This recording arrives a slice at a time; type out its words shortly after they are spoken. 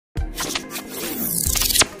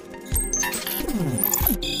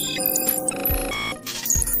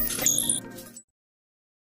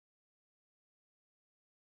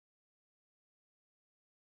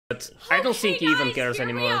but I don't think he even cares here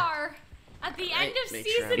anymore. We are at the end of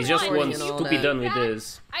season He just 1. wants to be done with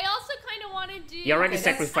this. I also kind of want to do. He already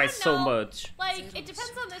sacrificed so much. Like, it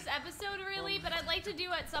depends on this episode, really, but I'd like to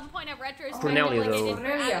do at some point a retrospective Cornelia, like I though. did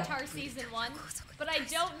for Avatar season 1. But I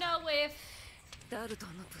don't know if.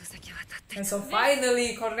 And so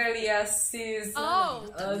finally, Cornelia sees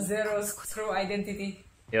Zero's true identity.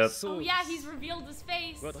 Yep. Oh yeah, he's revealed his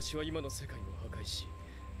face.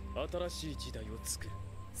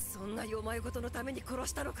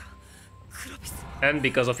 And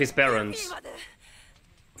because of his parents.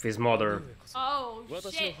 Of his mother. Oh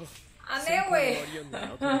shit. Anyway.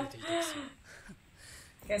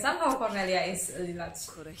 Okay, somehow Cornelia is a I'll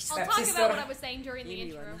stepsister. talk about what I was saying during the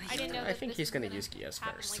intro. I didn't know that I think he's gonna use use Geass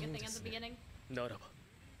first. like a thing at the beginning.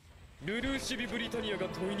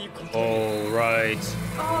 Alright.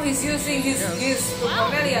 Oh, he's using his gifts to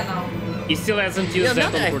Cornelia now. He still hasn't used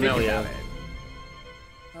that on Cornelia.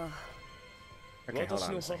 Okay, hold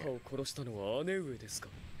on a second.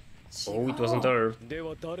 Oh, it wasn't her.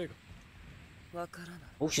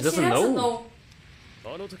 Oh, she doesn't She doesn't know.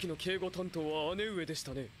 あの時の警護担当は姉上でし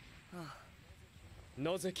たね。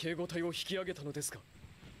なぜ警護隊を引き上げたのですか?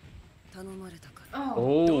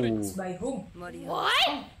 Oh, by whom? What?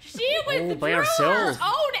 She withdrew by her herself.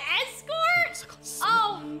 own escort?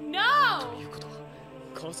 Oh no! ということは、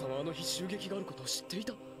母さんはあの日襲撃があることを知ってい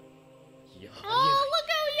た。いや、 Oh,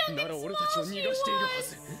 look how young なら and 俺たちを small 逃 she がしているは was.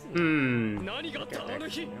 ず。Hmm. 何があったあの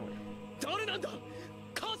日？誰なんだ？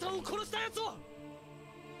母さんを殺したやつは。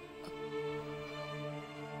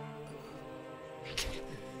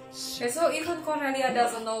 Okay, so even Cornelia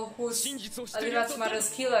doesn't know who's Alira's mother's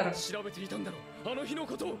killer. 調べていたんだろう。あの日の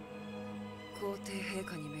ことを。皇帝陛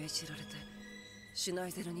下に命じられてシュナ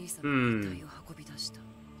イゼル兄さんの遺体を運び出した。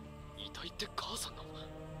遺体って母さんの？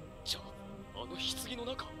じゃあ、あの棺の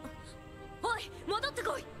中。おい、戻って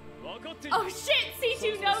こい。 Oh shit,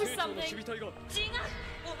 C2 knows something.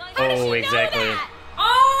 Oh, exactly.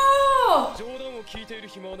 Oh! 冗談を聞いている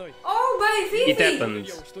暇はない。 Oh, by It Vivi!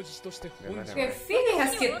 happens. Okay, Vivi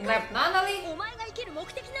has kidnapped Nanalie. お前が生きる目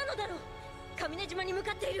的なのだろう。上根島に向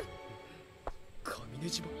かっている。上根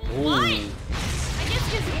島。 What? I guess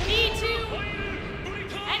because B2.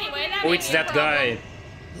 Anyway, that Oh, may it's be a that problem. guy.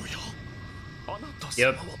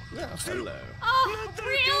 Yep. Hello. Oh,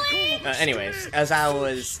 really? Anyways, as I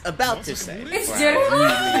was about to say, It's before Jeremy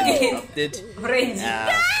I again. interrupted, Range.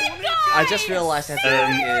 I just realized that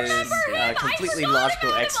there is a completely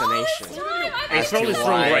logical explanation He's as probably to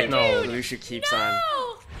strong why right now. Lucia keeps on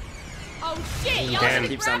Oh shit, y'all Damn. should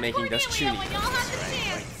keeps on grab making those Cornelia tuning when y'all have the noises, right?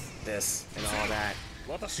 chance. Like this and all that.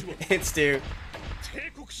 It's to,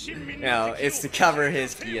 it's to cover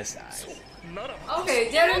his Geass eyes.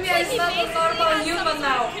 Okay, Jeremy is not a normal human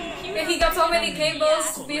now. Okay, he got so many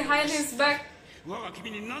cables behind his back. 我が君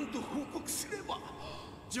に何と報告すれば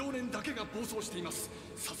常連だけが暴走しています。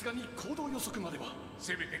さすがに行動予測までは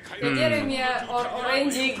せめて帰る。 Jeremy or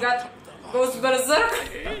Orange goes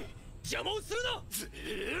berserk. 邪魔をするな。ゼ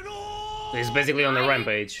ロ。 He's basically on a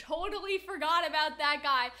rampage. Totally forgot about that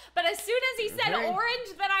guy. But as soon as he said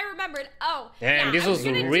orange, then I remembered. Oh, Damn, yeah, this I was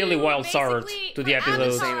gonna really do wild start basically to the for episode.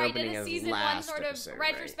 Avatar, Same I opening did a as season one last sort of episode,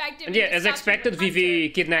 right? retrospective. And yeah, as discussion expected, with Vivi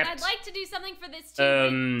Hunter. kidnapped And I'd like to do something for this too.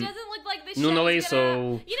 It doesn't look like this Nunnally, show's gonna...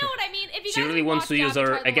 so You know what I mean? If you she guys really have wants to watched use her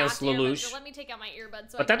Avatar: The against Last Airbender, Lelouch. let me take out my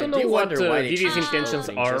earbuds so But I don't I know do what wonder why they Vivi's changed the intentions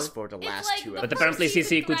opening are. just for the last like two the But episodes. apparently first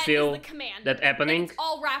season CC could threat feel is the commander, that happening. and it's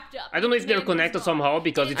all wrapped up. I don't know if they're The commander's connected gone. somehow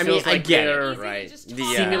because it I feels mean, I like get it, they're right? Just The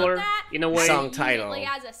talk similar about that in a way. Song title.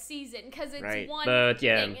 immediately as a season, because it's Right. one But,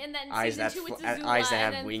 yeah. thing, and then Eyes season that two, it's fl- Azula, eyes that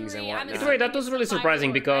have and then wings and three, I'm whatnot. It's right, that was really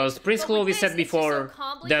surprising because Prince Clovis said before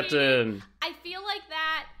that I feel like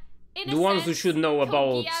that in the a ones who sense, should know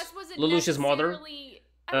about Geass wasn't Lelouch's mother necessarily-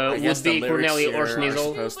 I don't I know, guess would the be lyrics Cornelia or here are Schnizzle.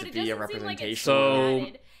 supposed but to it be a doesn't seem like it's representation.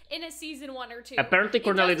 added in a season 1 or 2. Apparently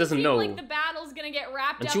Cornelia doesn't seem know. Like the battle's gonna get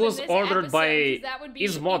wrapped And up she was in this ordered episode, by 'cause that would be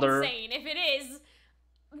his mother insane if it is.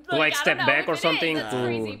 to like I step don't know, back if or it is, something that's to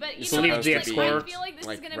crazy, but you to know leave what, the like, escort. I feel like this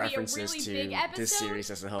Like is gonna be a references really to big this episode, series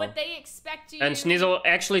as a whole. but they expect you And Schnizzle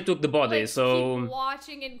actually took the body, like, so keep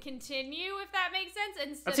watching and continue, if that makes sense.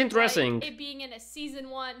 Instead That's of, interesting. like, it being in a season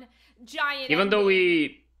 1 giant. even though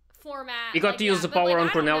format. he got like to use that. the But, power like, on I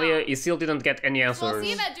don't Cornelia, know. he still didn't get any answers. We'll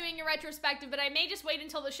see about doing a retrospective, but I may just wait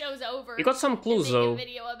until the show's over. You got some clues and make though. a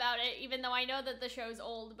video about it, even though I know that the show's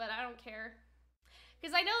old, but I don't care.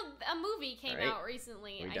 Because I know a movie came out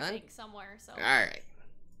recently, I think, somewhere, so... Alright.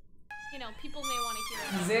 You know, people may want to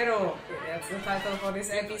hear it. Zero. That's the title for this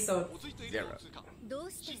episode. Zero. ど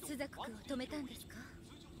うして朱雀君を止めたんですか？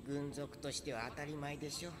軍属としては当たり前で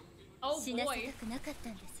しょ。 Oh 死なせ boy. たくなかった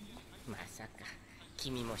んですね。まさか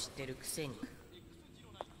君も知ってるくせに。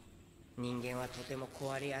人間はとても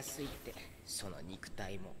壊れやすいって、その肉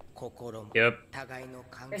体も心も互いの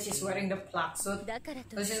関係。 She's wearing the black suit.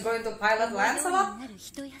 So she's going to pilot Lancelot?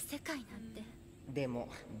 でも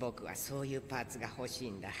僕はそういうパーツが欲しい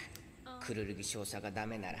んだ。クルルギ少佐がダ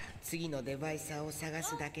メなら次のデバイサーを探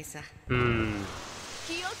すだけさ。気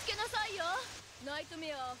をつけなさいよ。ナイト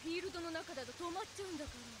メアはフィールドの中だと止まっちゃうんだ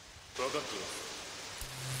から。分かっています。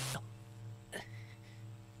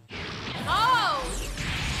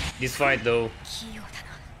This fight though.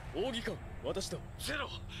 奥義か、私だ。ゼロ、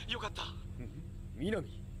よかった。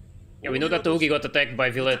南。Yeah, we know that Ogi got attacked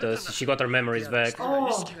by Violetas. She got her memories back. Oh,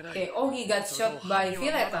 okay. Ogi got shot by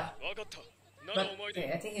Violeta. But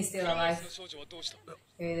okay, I think he's still alive.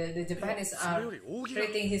 Okay, the Japanese are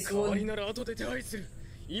treating his wound.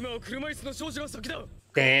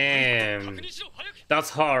 Damn. That's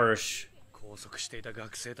harsh. All of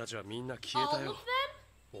them?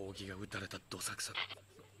 奥義が撃たれたどさくさ。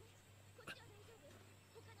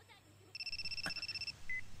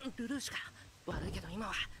ルルーシュか。悪いけど今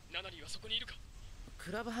は。ナナリーはそこにいるか。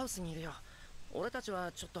クラブハウスにいるよ。俺たち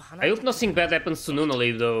はちょっと離 I れ hope nothing bad happens to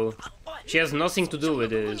Nunalip though. She has nothing to do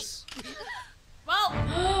with this. Well,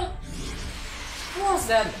 Who was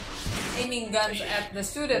that aiming guns at the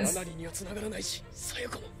students? ナナリーには繋がらないし、さよ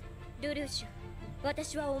こも。ルルーシュ、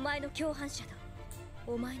私はお前の共犯者だ。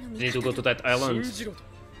お前の Need to go to that island. 信じろと。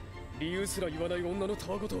理由すら言わない女の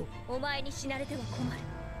たわごと。お前に死なれては困る。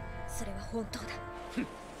それは本当だ。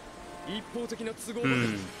一方的な都合ばか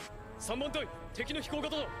り。3番隊、敵の飛行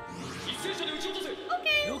型だ。一斉車で撃ち落とせ。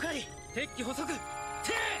了解。敵機捕捉。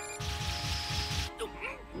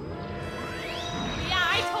yeah,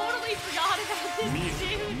 I totally forgot about this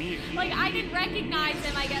dude. Like, I didn't recognize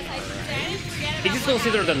him, I guess I should say. I didn't forget about It is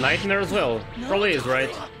considered a nightmare as well. Probably is, right?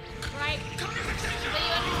 Right. So you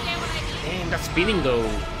understand what I mean? Damn, that's spinning though.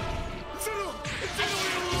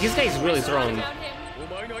 This guy is really strong. お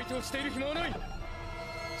前の相手をしている暇はない。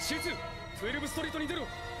シーツ、12ストリートに出ろ。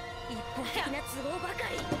一方的な都合ばか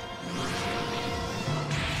り。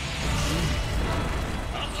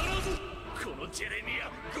このジェレミア、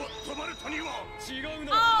ゴッドバルトには違う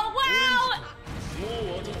な。Oh, wow!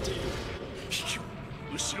 もう当たっている。引きを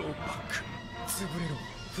後ろをバック。潰れろ、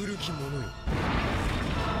古き者よ。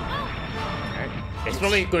It's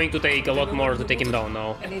probably going to take a lot more to take him down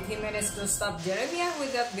now. And did he manage to stop Jeremiah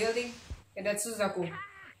with that building? Yeah, that's Suzaku.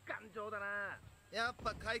 やっ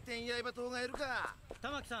ぱ回転刃党がいるか。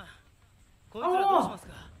玉木さん、こいつらどうします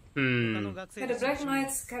か。Hmm. And the Black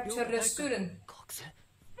Knights captured the student.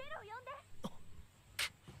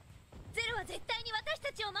 ゼロは絶対に私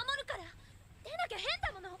たちを守るから。出なきゃ変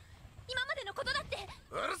だもの。今までのことだって。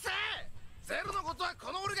うるせえ。ゼロのことは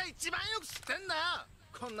この俺が一番よく知ってんだ。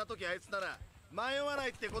こんな時あいつなら迷わない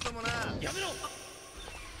ってこともな。やめろ。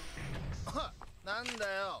なん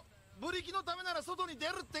だよ。ブリキのためなら外に出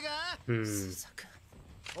るってか。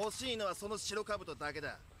欲しいのはその白兜だけ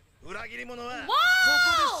だ。裏切り者はこ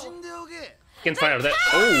こで死んでおけ。 Can fire that.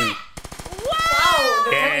 Oh! Wow!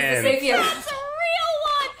 The cat is the savior. That's a real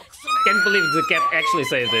one! Can't believe the cat actually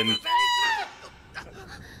saved him.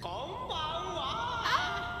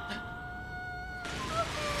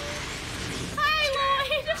 Hi,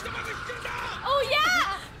 Lloyd! Oh,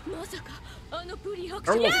 yeah!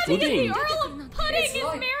 Earl of Pudding. The Earl of Pudding is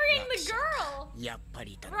marrying the girl!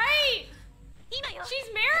 Right! She's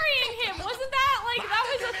marrying him! Wasn't that, like, that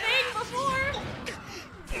was a thing before?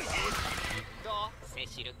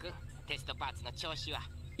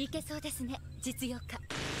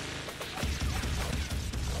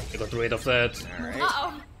 I got rid of that.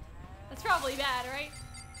 Uh-oh. That's probably bad, right?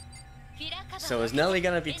 So is Nelly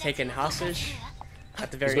gonna be taken hostage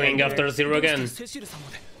at the very He's going end after here? Zero again.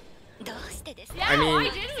 Yeah, I mean, why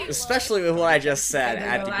didn't he? especially with what I just said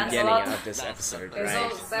at the beginning of this episode,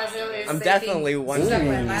 right? I'm definitely wondering,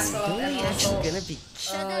 is Nelly actually gonna be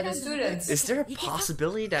the students. Is there a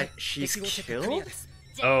possibility that she's killed?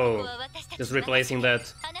 Oh, just replacing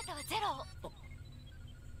that.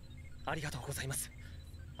 ありがとうございます。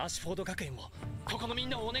アシュフォード学園をここのみん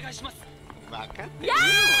なをお願いします。 Yeah,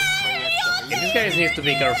 this guy needs to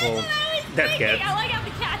be careful. That cat. I like how the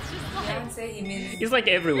cat's just like... He's like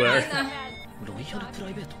everywhere.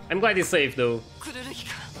 I'm glad he's safe though.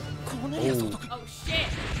 Oh shit.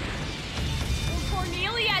 Will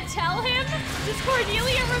Cornelia tell him? Does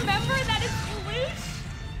Cornelia remember that it's Lelouch?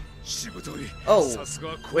 Oh,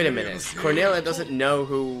 wait a minute. Cornelia doesn't know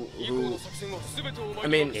who I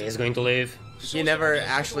mean, he's going to leave. He never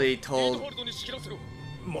actually told. Oh,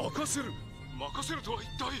 because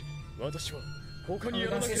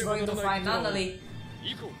he's going to find Nunalip.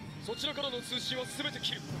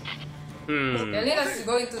 Yelena's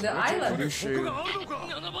going to the island.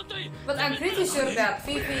 But I'm pretty sure that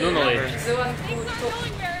Vivi is the one who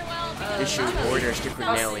took issued orders to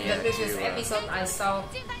Cornelia. In the previous episode, I saw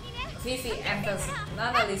Vivi enters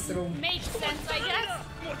Nanali's room. Makes sense, I guess.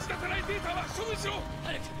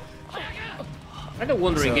 I'm kind of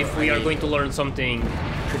wondering if we are going to learn something.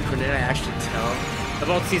 Could Cornelia actually tell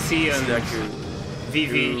about CC and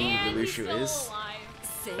Vivi who Lucio is?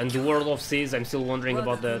 And the world of Seas? I'm still wondering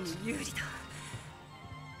about that.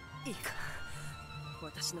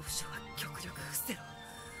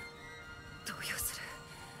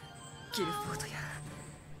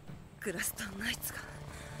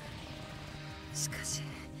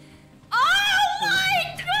 Oh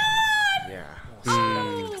my god! Yeah.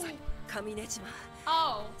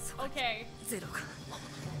 Oh, okay.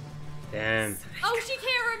 Damn. Oh, she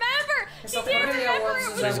can't remember! She So can't Cornelia remember! wants It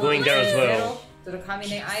to was She's going there as well. to the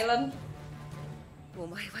Kamine Island.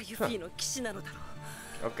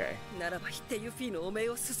 Okay.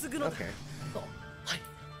 Okay.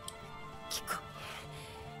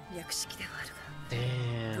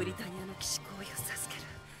 Damn.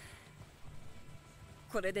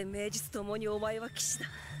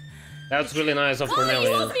 That's really nice of Oh, he's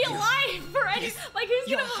Cornelia. supposed to be alive for any. Like, who's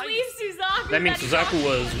gonna believe Suzaku? That means Suzaku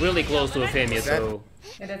was really close to Euphemia, so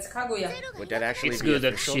Yeah, that's Kaguya. Would that actually it's be good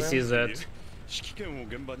that official she now? sees that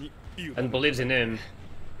and believes in him.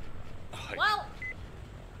 Well,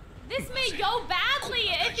 this may go badly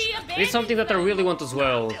if he abandons It's something that I them. really want as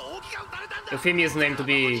well. Euphemia's name to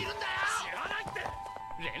be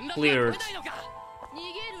cleared.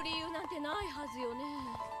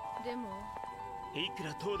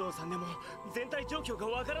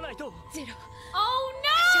 Oh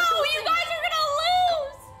no! You guys are gonna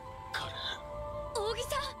lose!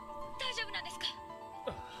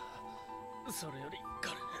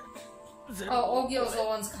 Oh, Ogi also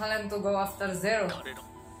wants Kalen to go after Zero.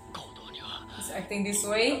 He's acting this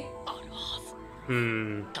way.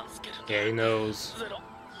 Yeah, he knows.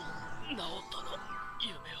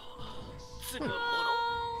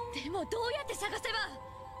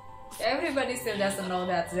 Everybody still doesn't know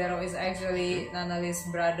that Zero is actually Nanali's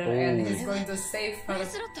brother and he's going to save her.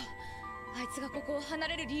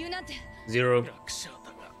 Zero.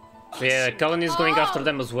 Yeah, Cullen is going after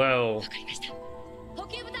them as well.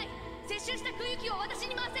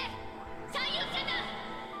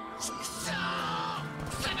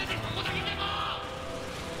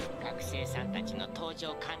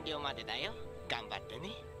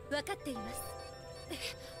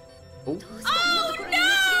 Oh. Oh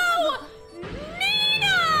no!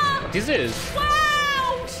 Nina! What is this?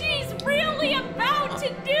 Wow! She's really about to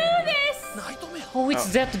do this! Oh,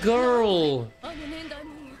 it's that girl!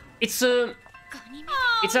 It's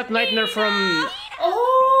that nightmare from...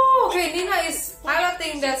 Oh, okay, Nina is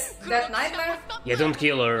piloting that nightmare. Yeah, don't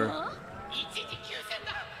kill her.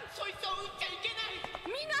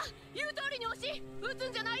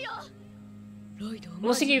 I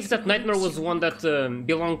was thinking if that nightmare was one that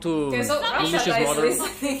belonged to Okay, so Lucia's Rasha is mother.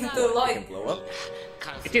 listening to Lloyd. Blow up?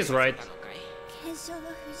 It is, right?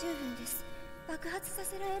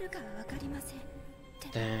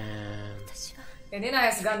 Damn. Okay, Nina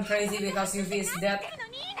has gone crazy because Yuffie is dead.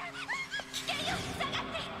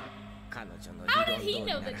 How did he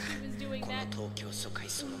know that she was doing that?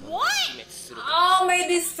 What? Oh, may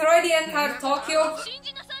destroy the entire Tokyo.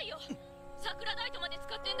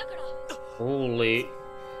 Holy.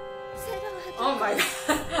 Oh my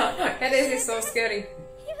god. This is so scary.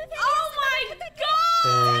 Oh my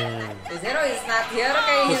god! Damn. Zero is not here, okay?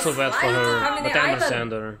 I feel He's so bad for flying to her, Kamine but I Island.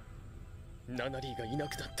 understand her.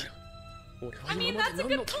 I mean, that's a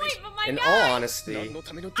good point, but my In god! all honesty, I mean,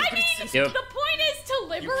 Yep. the point is to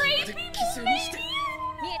liberate people, maybe?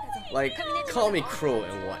 like, call me cruel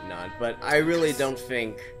and whatnot, but I really don't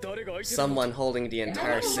think someone holding the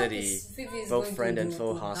entire city, both friend and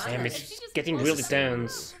foe hostile, Damn, it's getting really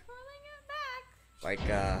tense. like,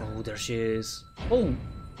 Oh, there she is. Oh!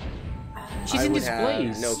 She's I in would this have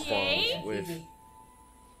place. no qualms with...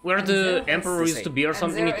 Where the Emperor used to be or And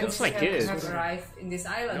something, Zero it looks is like it. have arrived in this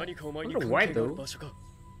island. I wonder why though.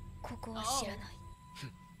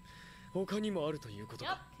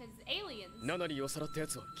 Yup, because aliens.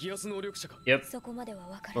 Yep,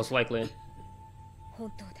 most likely.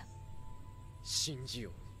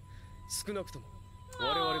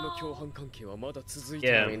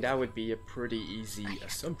 Yeah. I mean, that would be a pretty easy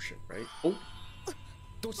assumption, right? Oh.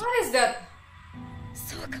 What is that?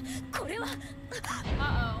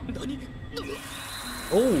 Uh-oh.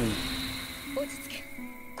 Oh!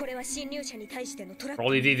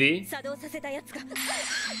 Probably Vivi.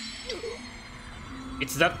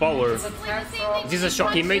 It's that power. It's attack from... Is this a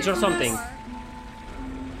shock image or something?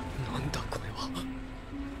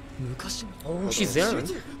 Oh, she's there.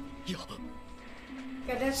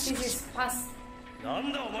 Yeah, this is past.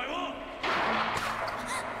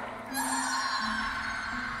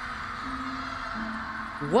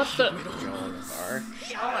 What the? Oh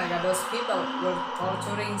my god, those people were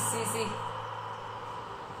torturing Sissy.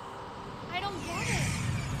 I don't get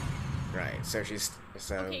it. Right, so she's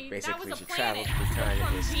Okay, basically that was she a planet. traveled through time From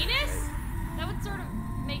and history. Venus? Right? That would sort of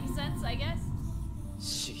make sense, I guess.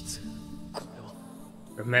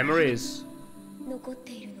 Her memories.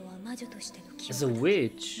 As a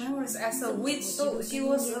witch. Memories as a witch, so she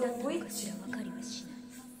was a witch.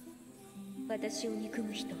 私を憎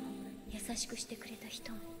む人も優しくしてくれた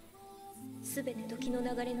人もすべて時の流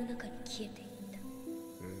れの中に消えていっ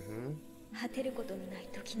た。果てることのない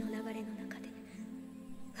時の流れの中で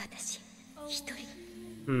私一人。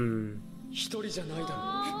一人じゃないだろ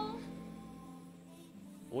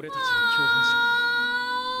う。俺たちは共犯者。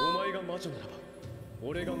お前が魔女ならば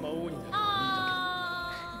俺が魔王になればいいだ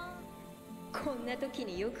けだ。こんな時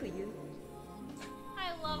によく言う。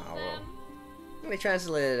I love them. They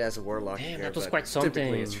translated it as a warlock Damn, here, that was but quite something.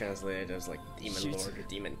 typically it's translated as like demon lord or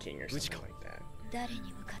demon king or something like that. 誰に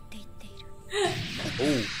向かって言ってい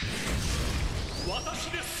る。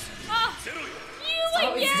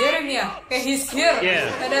Oh, it's Jeremiah. Okay, he's here.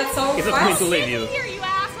 Yeah. And that's so He's not going fast. to leave you. Here, you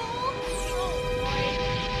asshole! Oh boy.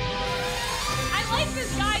 I like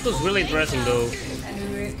this guy. It was really interesting though.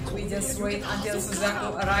 And we just wait until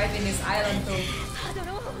Suzaku arrives in his island too.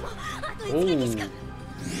 Oh.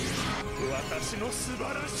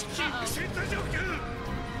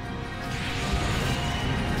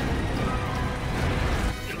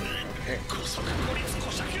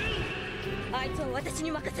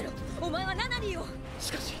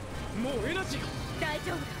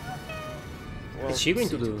 What's she going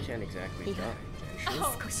to do? Can't exactly die.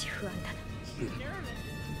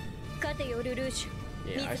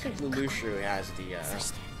 Yeah, I think Lelouch has the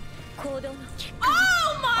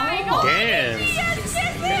Oh my god!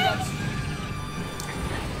 Damn.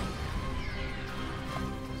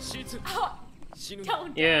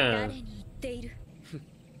 Don't. Yeah.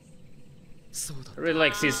 I really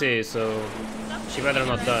like CC, so she better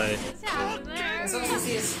not die. So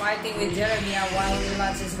Sissy is fighting with Jeremiah while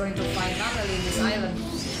Lelouch is going to find Natalie in this island.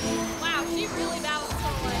 Wow, she really balanced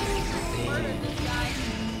her life. Murdered this guy.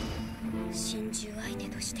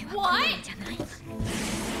 What?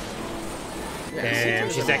 Damn,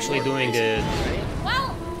 she's actually doing it.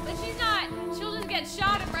 Well, but she's not. She'll just get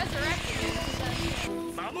shot and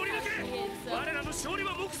resurrected.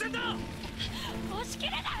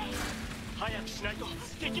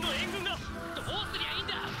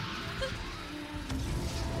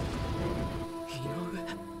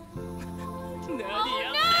 Oh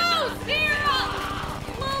no! Sarah!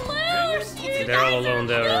 Lelouch! They're all alone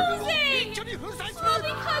there. Losing! Well,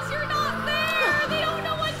 because you're not there! They don't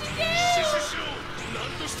know what to do!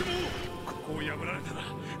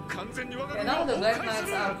 And now the Black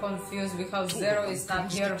Knights are confused because Zero is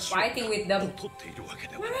not here fighting with them.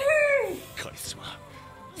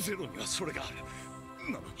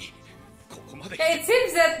 Okay, it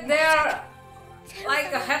seems that they're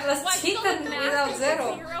like a headless chicken without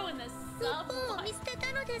Zero.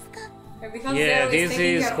 Because Yeah, Zero this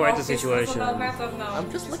taking is care quite of a his situation. personal matter now.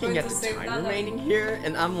 I'm just He's looking going at to the save time Nana. remaining here,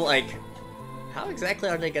 and I'm like, how exactly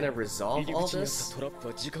are they gonna resolve all this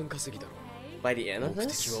by the end of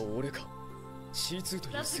this?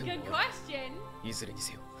 That's a good question.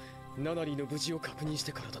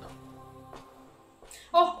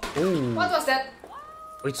 Oh, Ooh. what was that?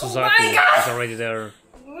 Wait, Oh Suzaku my God! is already there.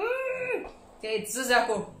 Okay, it's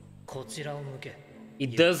Suzaku.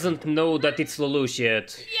 It doesn't know that it's Lelouch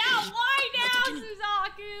yet. Yeah, why now,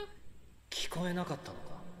 Suzaku? 聞こえなかったのか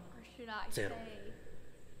Or should I ゼ say? ロ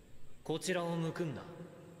こちらを向くんだ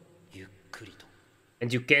ゆっくりと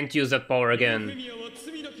And you can't use that power again.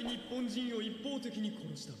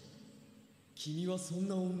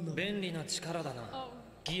 便利な力だな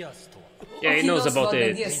ギアスとは Yeah, he knows about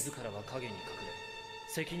it. 自らは影に隠れ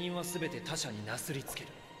責任は全て他者になすりつける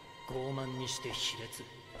傲慢にして卑劣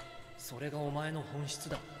それがお前の本質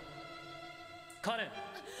だカレン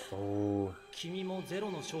Oh. 君もゼ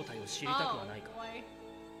ロの正体を知りたくはないか Oh, boy.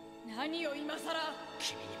 何を今さら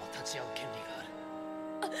君にも立ち会う権利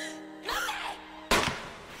がある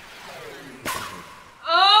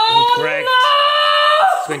Oh Correct. no!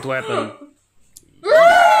 It's going to happen.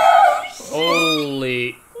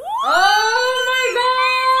 Holy. Oh my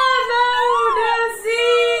god! No, they're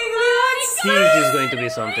seeing This is going to be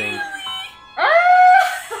something.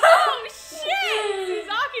 Oh shit!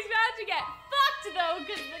 Suzaki's about to get fucked though,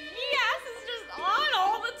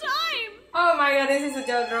 yeah, this is a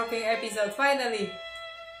jaw-dropping episode, finally.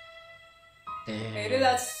 Hey,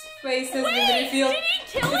 Lula's face has been revealed. Did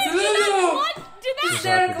he kill It's him? Lulu! Did that It's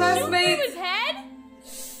their shoot classmate. through his head?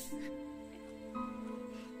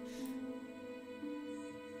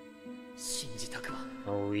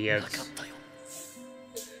 Oh, yeah.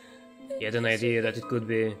 He had an idea that it could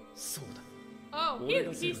be. Oh,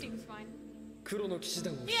 he seems fine.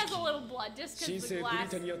 He has a little blood just because the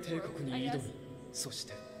glass. I guess.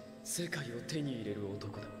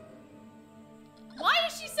 Why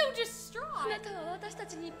is she so distraught? Oh,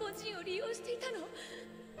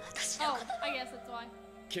 I guess that's why.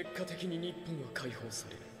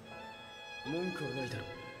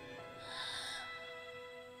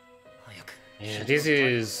 Yeah, this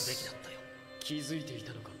is.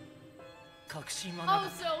 Oh,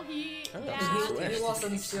 so he. Yeah. He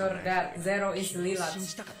wasn't sure that Zero is Lilat.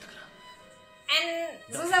 And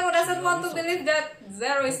Susaku doesn't want to believe that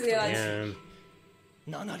Zero is Lilat. Yeah.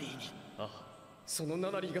 その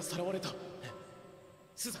ナナリーがさらわれた。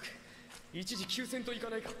スザク、一時休戦といか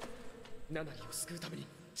ないか。ナナリーを救うために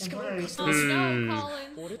力を貸してほしい。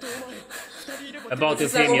俺とお前、二人いれば。About to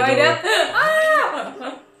see me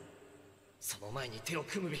though. その前に手を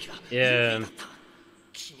組むべきだ。Yeah.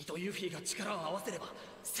 君とユフィが力を合わせれば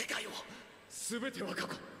世界を。全ては過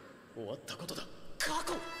去。終わったことだ。過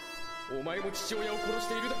去。お前も父親を殺し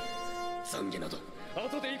ているだ。懺悔など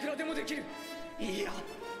後でいくらでもできる。いや、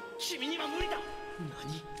君には無理だ。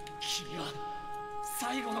何？君は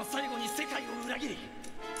最後の最後に世界を裏切り、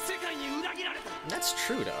世界に裏切られた。 That's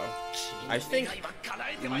true though. I think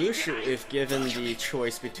Mushu, if given the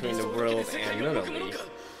choice between the world and Nunali,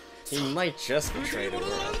 he might just betray the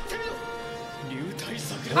world.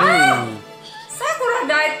 Sakura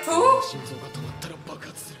died too?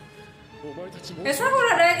 And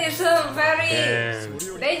Sakura died is a very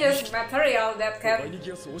dangerous material that can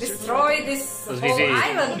destroy this whole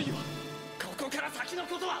island. ここから先の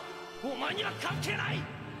ことはお前には関係ない。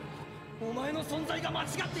お前の存在が間違っ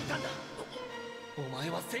ていたんだ。お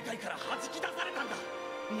前は世界から弾き出されたんだ。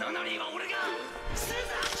ナナリーは俺がスザ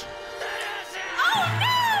キ。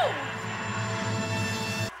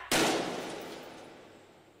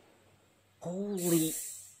Holy.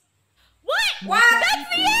 What? That's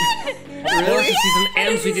the end! Really? The season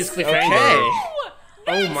ends with this cliffhanger.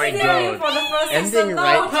 Oh my god. Ending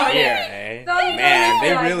right here, eh? Man,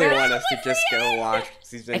 they really want us to just go watch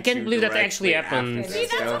season 2. I can't believe that actually happened. See,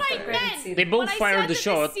 that's what I meant. They both fired the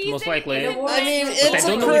shot, most likely. I mean, it's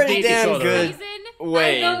a pretty damn good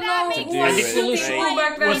way to do and if it. Solution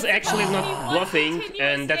was actually not bluffing,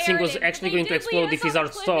 and that thing was actually going to explode if his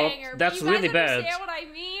heart stopped, that's really bad. What I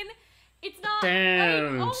mean? It's not.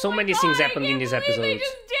 Damn, so many things happened in this episode. They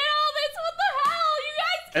just did all this. What the hell, you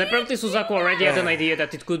guys? And apparently Suzaku already had an idea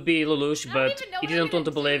that it could be Lelouch, but he didn't want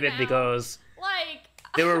to believe it because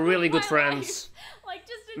they were really good friends.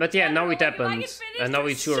 But yeah, now it happened, and now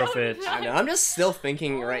he's sure of it. I know, I'm just still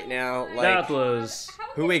thinking right now, like, that was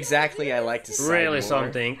who exactly I like to side really more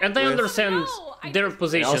something. And I with. understand their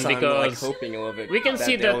position Also, because I'm, like, hoping a little bit we can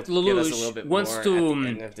see they'll that give us a little Lelouch bit wants more at to the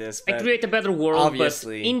end of this, but create a better world, but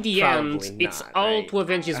obviously, in the end, probably it's not, all right? to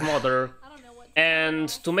avenge his mother. And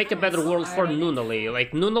to make a better world for Nunali.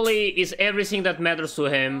 Like, Nunali is everything that matters to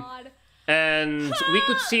him. And we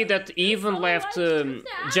could see that he even left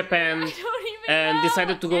Japan and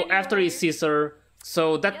decided to go after his sister.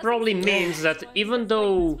 So that probably means that even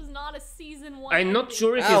though I'm not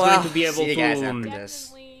sure if he's going to be able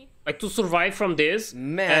to survive from this,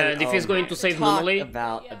 and if he's going to save Nunali,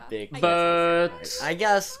 about a big but I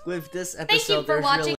guess with this episode, Thank you for watching.